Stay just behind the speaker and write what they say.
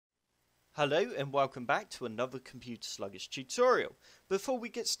Hello and welcome back to another Computer Sluggish tutorial. Before we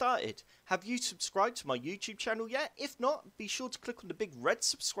get started, have you subscribed to my YouTube channel yet? If not, be sure to click on the big red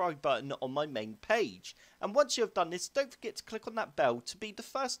subscribe button on my main page. And once you have done this, don't forget to click on that bell to be the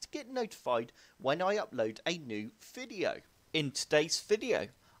first to get notified when I upload a new video. In today's video,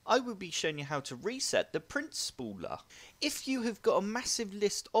 I will be showing you how to reset the Print Spooler. If you have got a massive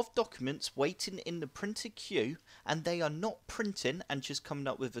list of documents waiting in the printer queue and they are not printing and just coming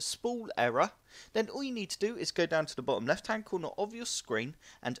up with a spool error, then all you need to do is go down to the bottom left hand corner of your screen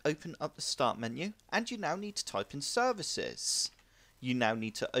and open up the start menu, and you now need to type in services. You now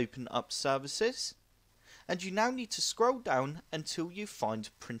need to open up services, and you now need to scroll down until you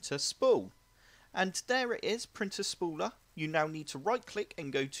find printer spool. And there it is, Printer Spooler. You now need to right click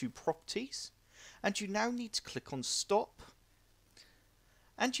and go to properties, and you now need to click on stop,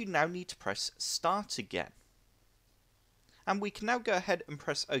 and you now need to press start again. And we can now go ahead and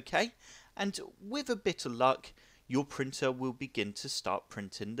press OK, and with a bit of luck your printer will begin to start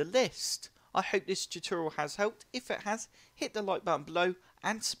printing the list. I hope this tutorial has helped. If it has, hit the like button below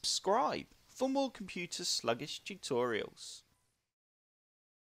and subscribe for more computer sluggish tutorials.